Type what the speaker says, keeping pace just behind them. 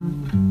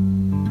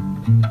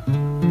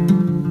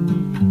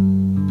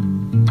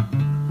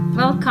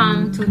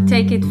Welcome to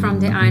Take It from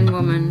the Iron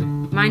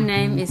Woman. My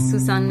name is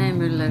Susanne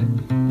Müller,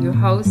 your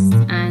host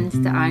and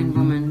the Iron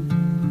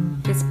Woman.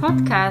 This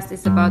podcast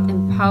is about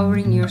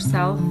empowering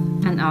yourself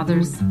and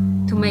others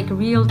to make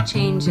real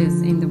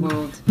changes in the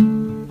world.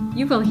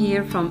 You will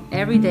hear from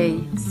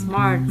everyday,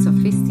 smart,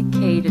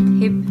 sophisticated,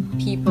 hip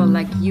people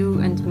like you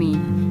and me.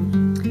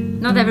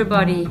 Not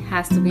everybody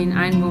has to be an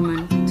Iron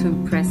Woman to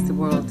impress the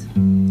world.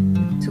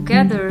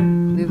 Together,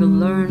 we will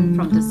learn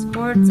from the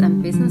sports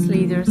and business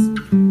leaders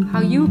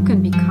how you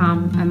can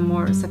become a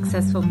more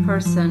successful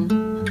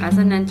person as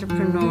an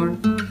entrepreneur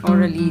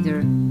or a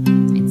leader.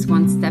 It's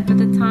one step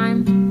at a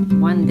time,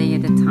 one day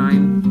at a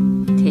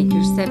time. Take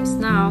your steps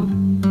now.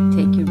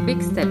 Take your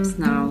big steps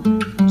now.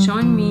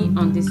 Join me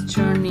on this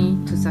journey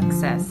to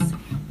success.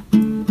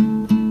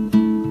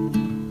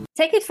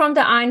 Take it from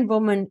the Iron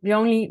Woman. We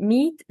only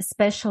meet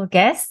special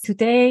guests.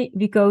 Today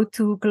we go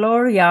to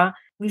Gloria.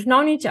 We've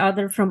known each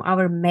other from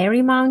our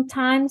Marymount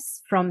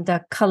times, from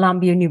the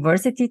Columbia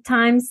University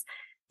times.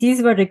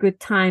 These were the good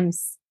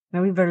times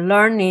where we were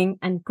learning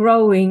and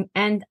growing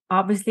and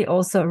obviously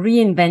also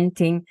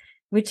reinventing,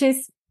 which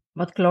is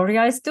what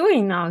Gloria is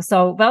doing now.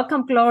 So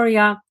welcome,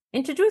 Gloria.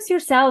 Introduce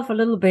yourself a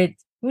little bit.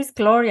 Who's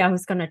Gloria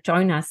who's going to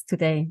join us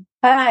today?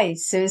 Hi,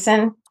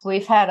 Susan.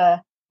 We've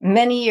had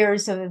many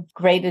years of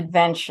great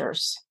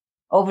adventures.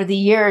 Over the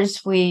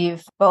years,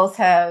 we've both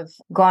have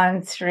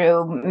gone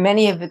through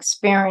many of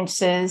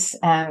experiences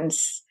and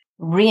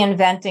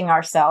reinventing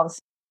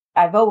ourselves.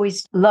 I've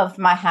always loved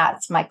my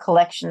hats, my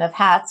collection of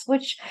hats,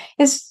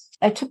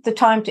 I took the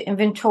time to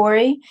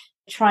inventory,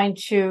 trying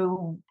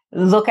to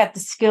look at the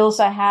skills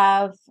I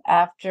have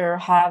after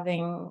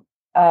having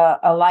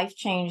a life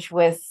change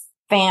with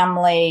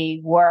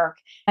family, work.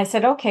 I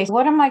said, okay,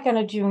 what am I going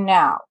to do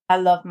now? I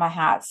love my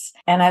hats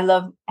and I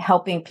love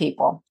helping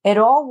people. It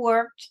all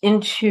worked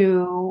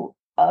into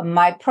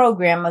my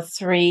program of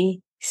 3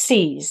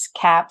 C's: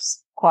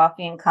 caps,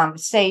 coffee, and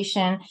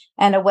conversation,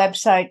 and a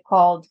website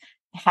called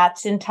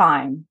Hats in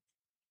Time.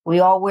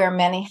 We all wear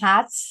many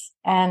hats,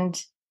 and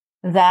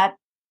that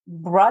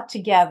brought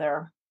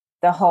together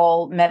the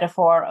whole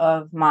metaphor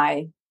of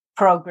my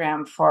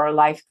program for a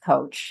life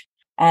coach.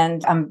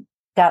 And I'm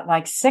got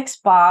like 6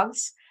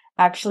 blogs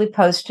actually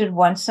posted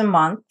once a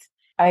month.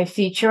 I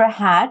feature a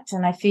hat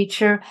and I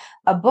feature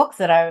a book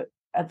that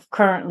I'm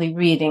currently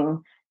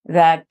reading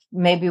that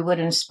maybe would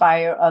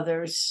inspire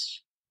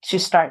others to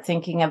start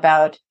thinking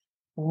about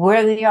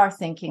where they are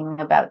thinking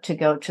about to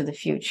go to the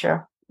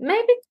future.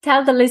 Maybe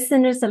tell the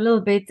listeners a little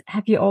bit.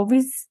 Have you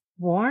always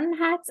worn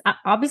hats?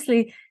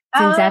 Obviously,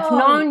 since I've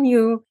known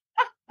you,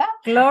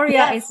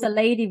 Gloria is the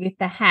lady with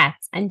the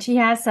hats, and she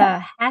has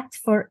a hat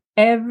for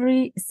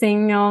every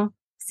single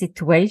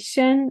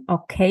situation,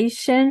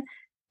 occasion,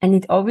 and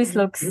it always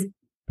looks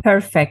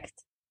perfect.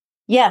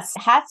 Yes,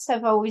 hats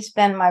have always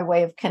been my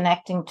way of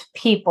connecting to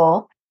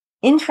people.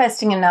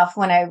 Interesting enough,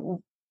 when I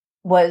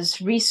was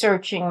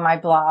researching my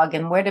blog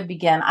and where to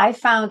begin, I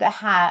found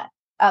a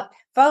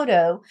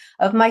photo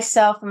of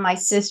myself and my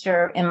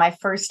sister in my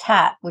first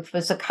hat, which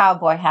was a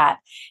cowboy hat.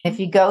 If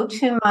you go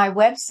to my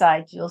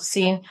website, you'll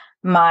see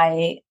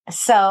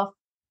myself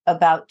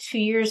about 2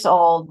 years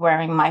old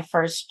wearing my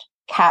first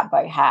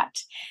cowboy hat.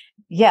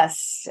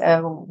 Yes,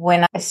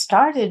 when I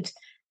started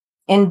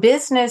in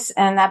business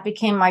and that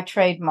became my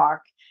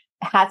trademark,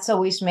 hats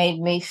always made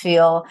me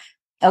feel,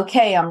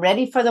 okay, I'm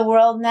ready for the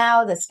world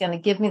now. That's going to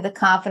give me the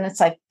confidence.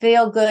 I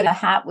feel good. A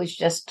hat was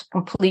just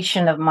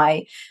completion of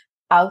my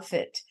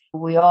outfit.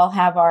 We all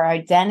have our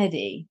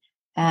identity,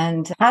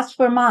 and hats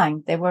were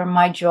mine. They were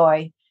my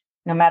joy.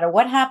 No matter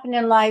what happened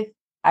in life,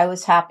 I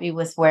was happy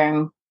with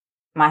wearing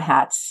my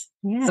hats.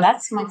 Yeah. So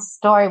that's my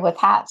story with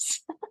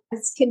hats.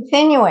 It's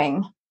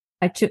continuing.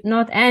 I should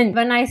not end.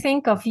 When I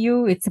think of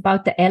you, it's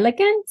about the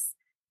elegance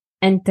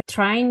and the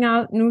trying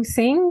out new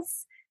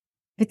things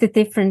with the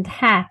different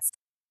hats.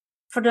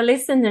 For the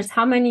listeners,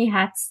 how many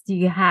hats do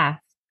you have?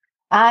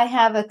 I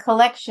have a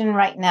collection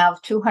right now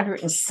of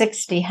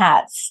 260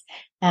 hats,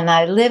 and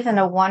I live in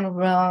a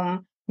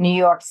 1-room New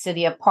York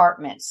City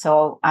apartment.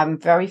 So I'm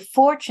very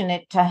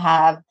fortunate to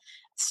have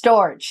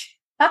storage.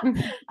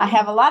 I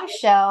have a lot of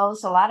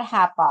shelves, a lot of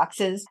hat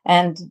boxes,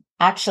 and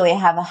actually I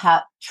have a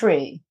hat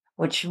tree,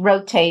 which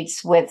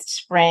rotates with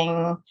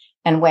spring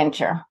and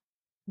winter.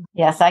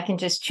 Yes, I can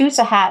just choose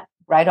a hat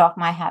right off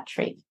my hat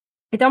tree.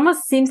 It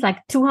almost seems like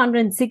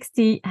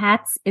 260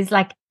 hats is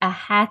like a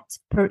hat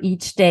per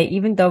each day,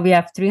 even though we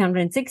have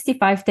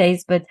 365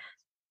 days. But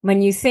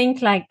when you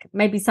think like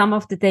maybe some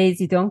of the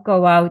days you don't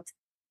go out,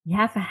 you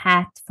have a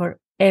hat for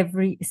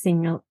every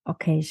single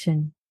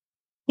occasion.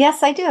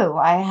 Yes, I do.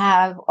 I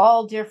have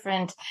all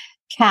different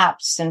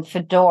caps and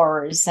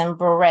fedoras and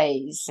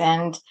berets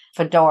and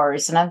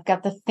fedoras. And I've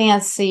got the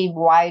fancy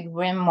wide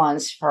rim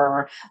ones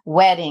for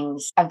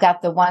weddings. I've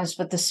got the ones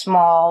with the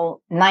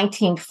small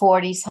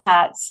 1940s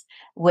hats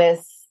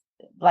with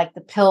like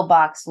the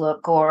pillbox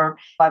look, or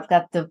I've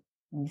got the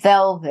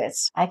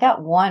velvets. I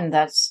got one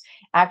that's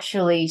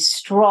actually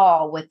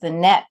straw with the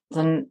net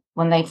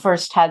when they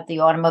first had the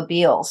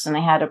automobiles and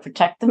they had to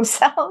protect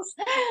themselves.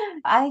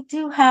 I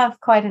do have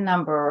quite a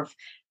number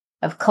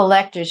of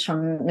collectors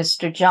from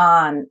Mr.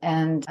 John,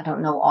 and I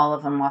don't know all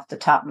of them off the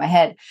top of my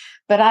head,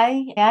 but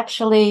I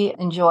actually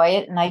enjoy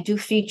it. And I do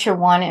feature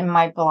one in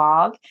my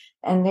blog,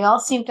 and they all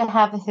seem to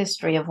have a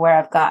history of where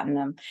I've gotten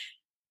them.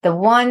 The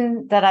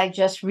one that I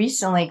just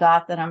recently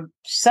got that I'm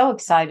so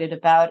excited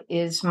about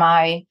is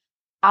my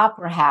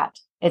opera hat.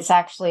 It's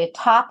actually a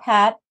top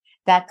hat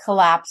that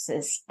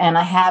collapses, and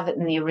I have it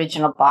in the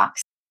original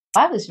box.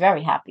 I was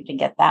very happy to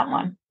get that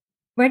one.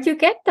 Where'd you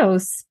get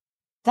those?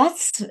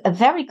 That's a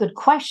very good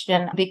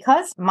question,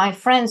 because my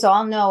friends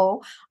all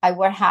know I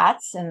wear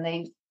hats, and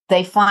they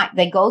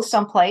go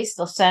someplace,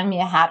 they'll send me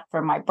a hat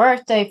for my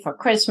birthday, for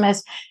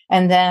Christmas.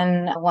 And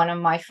then one of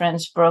my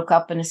friends broke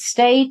up an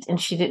estate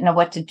and she didn't know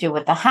what to do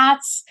with the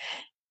hats.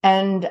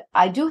 And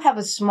I do have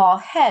a small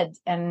head.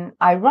 And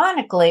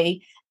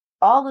ironically,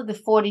 all of the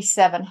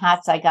 47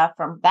 hats I got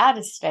from that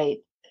estate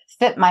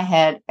fit my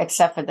head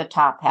except for the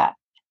top hat.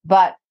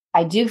 But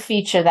I do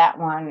feature that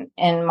one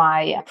in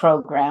my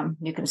program.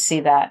 You can see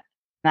that.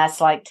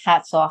 That's like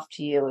hats off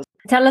to you.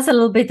 Tell us a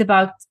little bit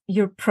about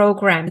your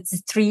program. It's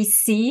a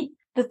 3C.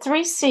 The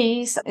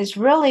 3Cs is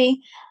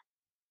really,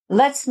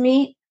 let's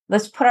meet,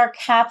 let's put our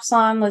caps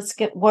on, let's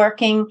get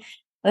working,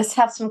 let's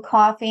have some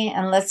coffee,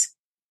 and let's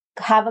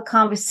have a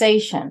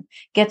conversation,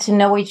 get to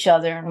know each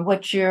other and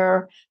what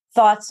your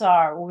thoughts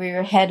are, where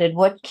you're headed,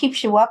 what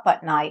keeps you up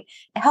at night.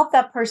 Help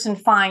that person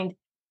find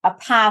a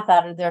path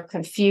out of their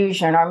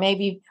confusion, or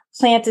maybe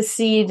plant a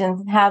seed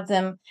and have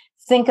them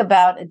think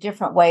about a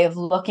different way of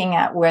looking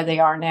at where they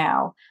are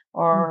now,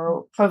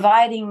 or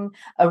providing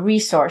a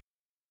resource.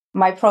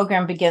 My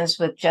program begins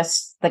with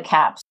just the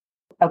caps.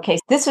 Okay,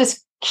 this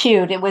was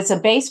cute. It was a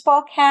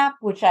baseball cap,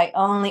 which I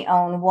only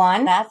own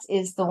one. That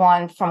is the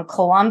one from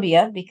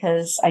Columbia,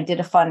 because I did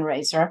a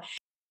fundraiser.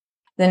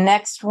 The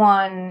next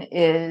one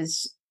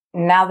is,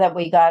 now that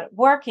we got it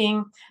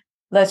working,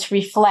 let's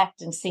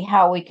reflect and see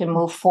how we can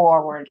move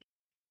forward.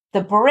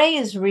 The beret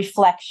is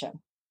reflection.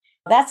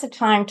 That's a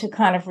time to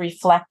kind of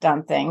reflect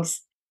on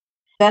things.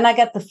 Then I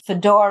got the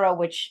fedora,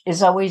 which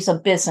is always a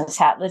business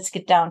hat. Let's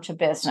get down to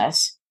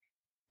business.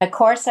 Of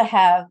course, I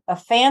have a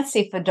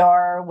fancy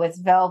fedora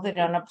with velvet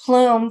and a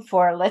plume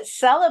for let's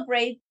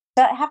celebrate.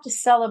 I have to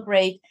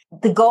celebrate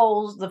the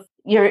goals,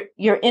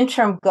 your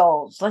interim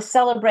goals. Let's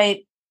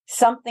celebrate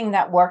something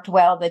that worked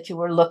well that you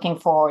were looking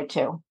forward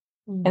to.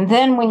 Mm-hmm. And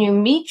then when you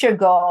meet your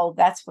goal,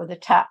 that's where the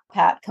top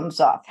hat comes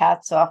off.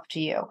 Hats off to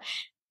you.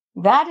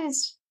 That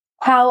is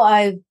how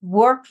I've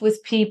worked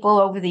with people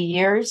over the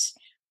years.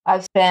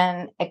 I've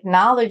been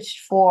acknowledged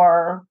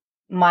for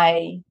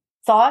my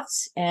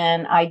thoughts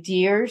and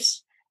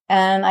ideas.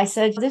 And I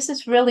said, this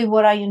is really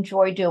what I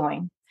enjoy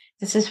doing.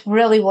 This is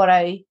really what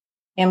I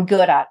am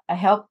good at. I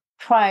help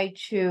try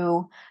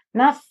to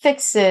not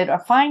fix it or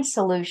find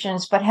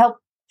solutions, but help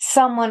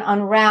someone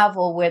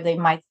unravel where they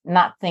might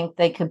not think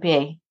they could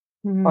be,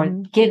 or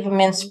give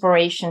them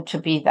inspiration to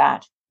be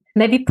that.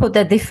 Maybe put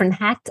a different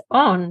hat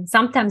on.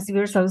 Sometimes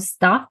we're so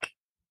stuck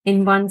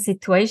in one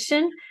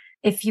situation.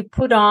 If you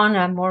put on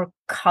a more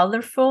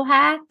colorful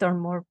hat or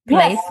more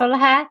playful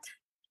hat,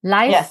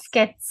 life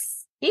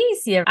gets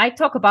easier. I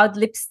talk about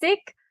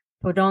lipstick.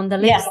 Put on the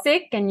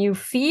lipstick and you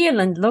feel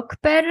and look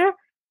better.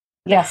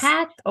 The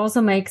hat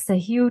also makes a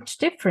huge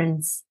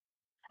difference.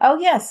 Oh,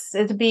 yes.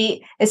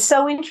 It's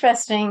so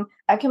interesting.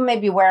 I can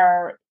maybe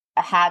wear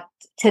a hat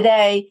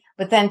today,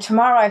 but then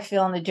tomorrow I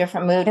feel in a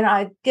different mood and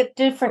I get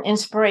different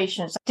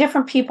inspirations.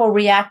 Different people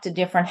react to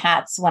different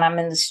hats when I'm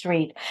in the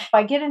street.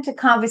 I get into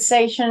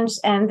conversations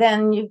and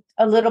then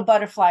a little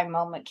butterfly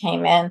moment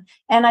came in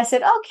and I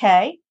said,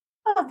 okay,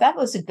 that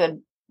was a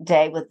good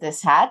day with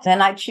this hat.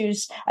 Then I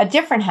choose a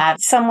different hat.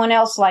 Someone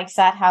else likes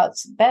that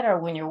hat's better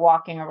when you're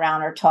walking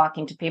around or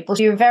talking to people.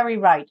 So you're very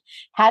right.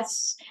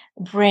 Hats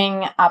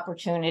bring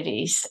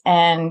opportunities,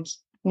 and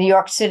New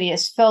York City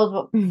is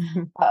filled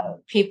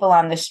with people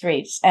on the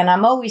streets. And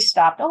I'm always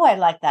stopped. Oh, I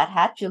like that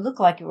hat. You look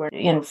like you were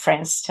in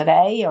France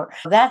today. Or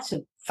that's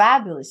a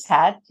fabulous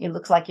hat. You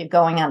look like you're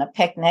going on a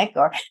picnic.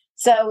 Or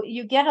so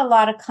you get a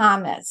lot of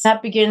comments.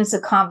 That begins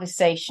a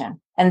conversation.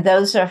 And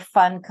those are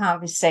fun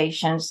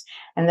conversations.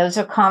 And those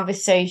are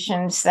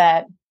conversations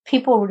that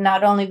people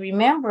not only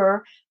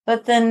remember,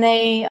 but then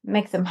they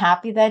make them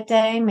happy that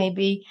day.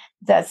 Maybe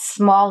that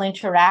small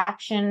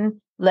interaction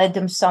led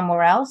them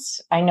somewhere else.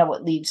 I know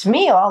it leads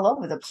me all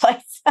over the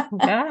place.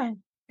 Yeah,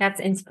 that's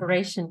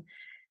inspiration.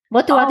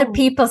 What do other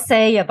people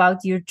say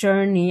about your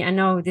journey? I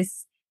know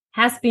this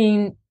has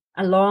been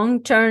a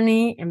long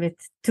journey and with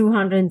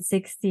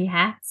 260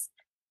 hats,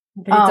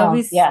 but it's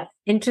always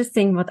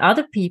interesting what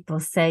other people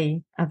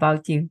say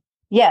about you.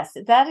 Yes,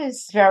 that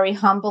is very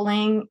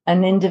humbling.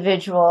 An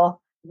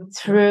individual,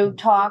 through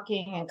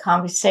talking and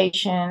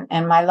conversation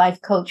and my life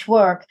coach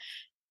work,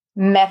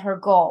 met her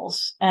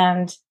goals.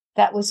 And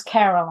that was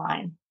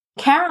Caroline.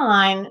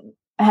 Caroline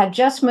had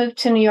just moved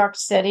to New York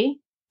City,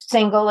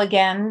 single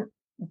again,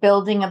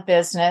 building a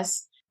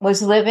business,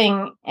 was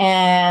living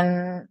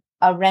in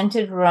a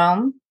rented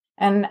room.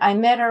 And I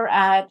met her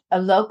at a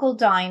local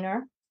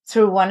diner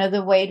through one of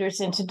the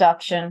waiters'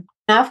 introduction.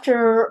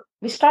 After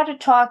we started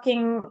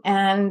talking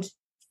and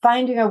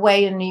finding her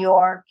way in New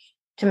York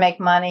to make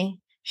money.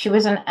 She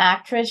was an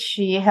actress.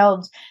 She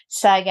held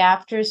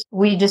SAG-AFTRA.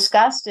 We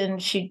discussed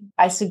and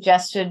I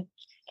suggested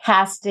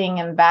casting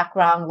and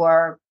background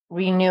work,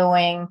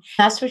 renewing.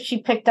 That's what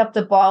she picked up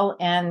the ball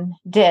and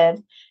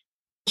did.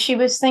 She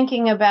was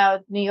thinking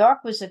about New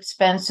York was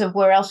expensive.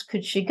 Where else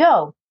could she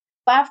go?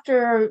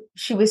 After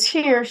she was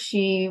here,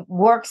 she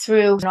worked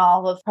through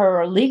all of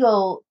her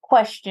legal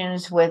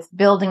questions with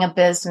building a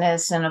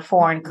business in a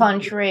foreign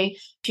country.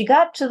 She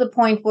got to the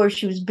point where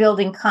she was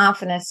building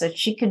confidence that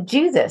she could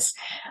do this.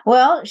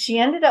 Well, she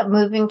ended up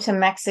moving to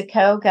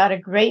Mexico, got a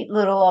great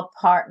little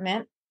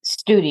apartment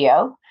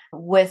studio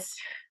with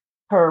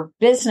her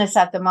business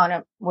at the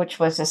moment, which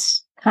was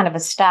a kind of a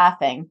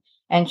staffing.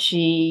 And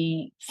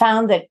she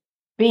found that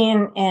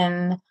being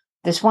in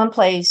this one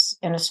place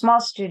in a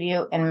small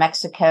studio in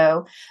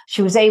Mexico,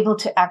 she was able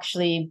to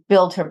actually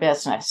build her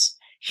business.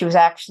 She was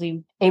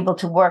actually able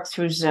to work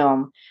through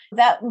Zoom.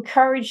 That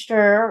encouraged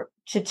her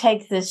to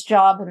take this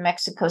job in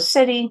Mexico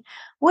City,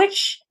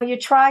 which you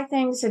try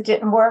things that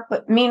didn't work.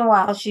 But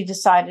meanwhile, she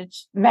decided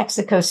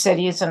Mexico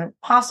City is a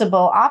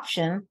possible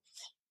option.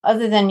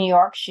 Other than New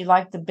York, she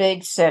liked the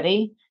big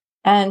city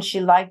and she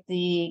liked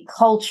the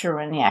culture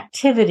and the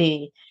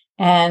activity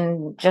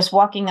and just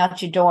walking out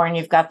your door and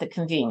you've got the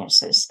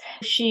conveniences.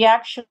 She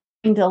actually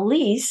signed a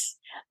lease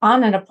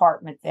on an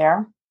apartment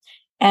there.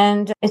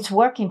 And it's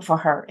working for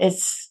her.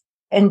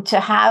 And to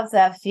have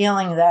that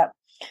feeling that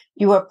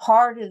you are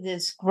part of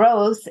this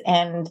growth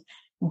and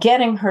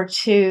getting her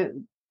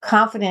to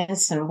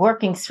confidence and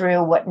working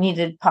through what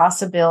needed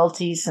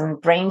possibilities and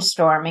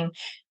brainstorming.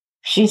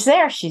 She's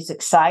there. She's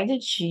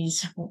excited.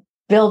 She's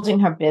building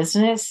her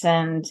business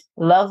and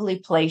lovely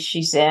place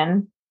she's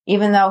in.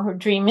 Even though her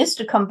dream is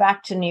to come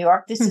back to New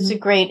York, this is a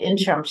great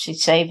interim.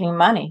 She's saving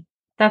money.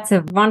 That's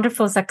a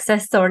wonderful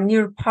success story. And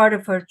you're part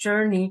of her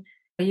journey.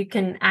 You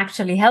can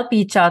actually help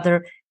each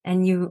other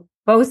and you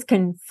both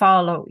can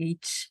follow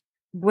each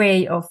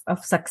way of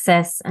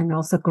success and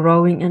also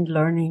growing and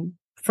learning.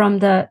 From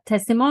the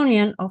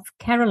testimonial of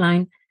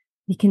Caroline,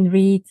 we can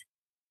read,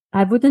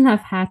 I wouldn't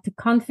have had the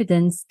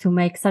confidence to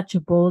make such a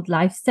bold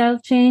lifestyle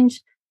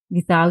change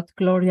without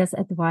Gloria's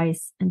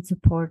advice and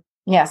support.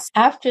 Yes.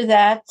 After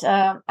that,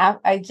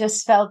 I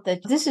just felt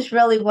that this is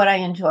really what I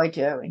enjoy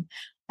doing.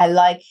 I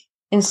like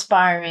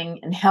inspiring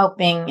and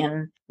helping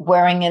and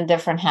wearing a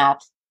different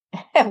hat.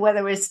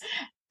 Whether it's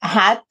a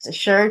hat, a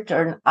shirt,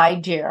 or an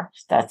idea,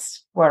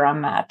 that's where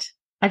I'm at.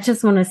 I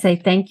just want to say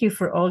thank you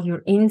for all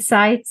your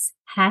insights.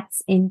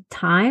 Hats in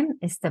Time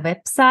is the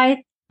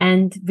website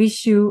and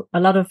wish you a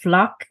lot of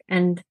luck.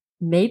 And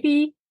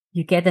maybe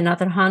you get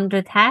another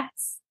 100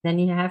 hats. Then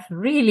you have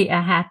really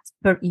a hat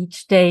for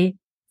each day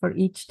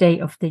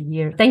of the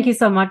year. Thank you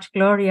so much,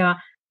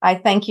 Gloria. I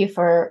thank you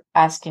for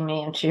asking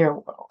me into your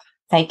world.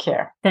 Take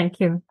care. Thank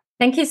you.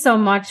 Thank you so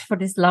much for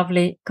this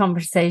lovely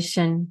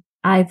conversation.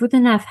 I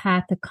wouldn't have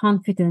had the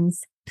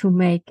confidence to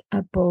make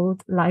a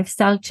bold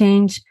lifestyle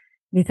change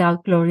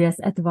without Gloria's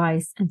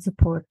advice and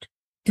support.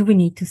 Do we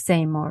need to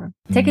say more?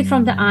 Take it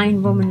from the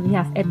Iron Woman. We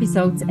have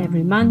episodes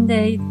every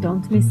Monday.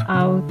 Don't miss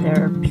out.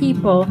 There are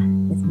people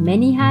with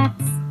many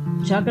hats,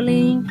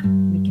 juggling.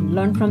 We can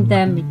learn from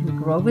them. We can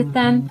grow with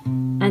them.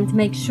 And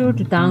make sure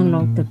to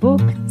download the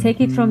book,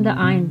 Take It from the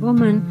Iron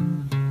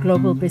Woman,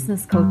 Global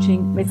Business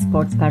Coaching with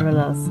Sports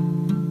Parallels.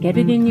 Get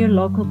it in your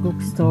local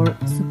bookstore.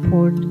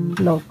 Support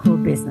local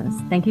business.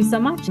 Thank you so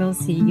much. We'll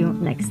see you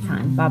next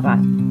time.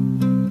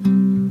 Bye-bye.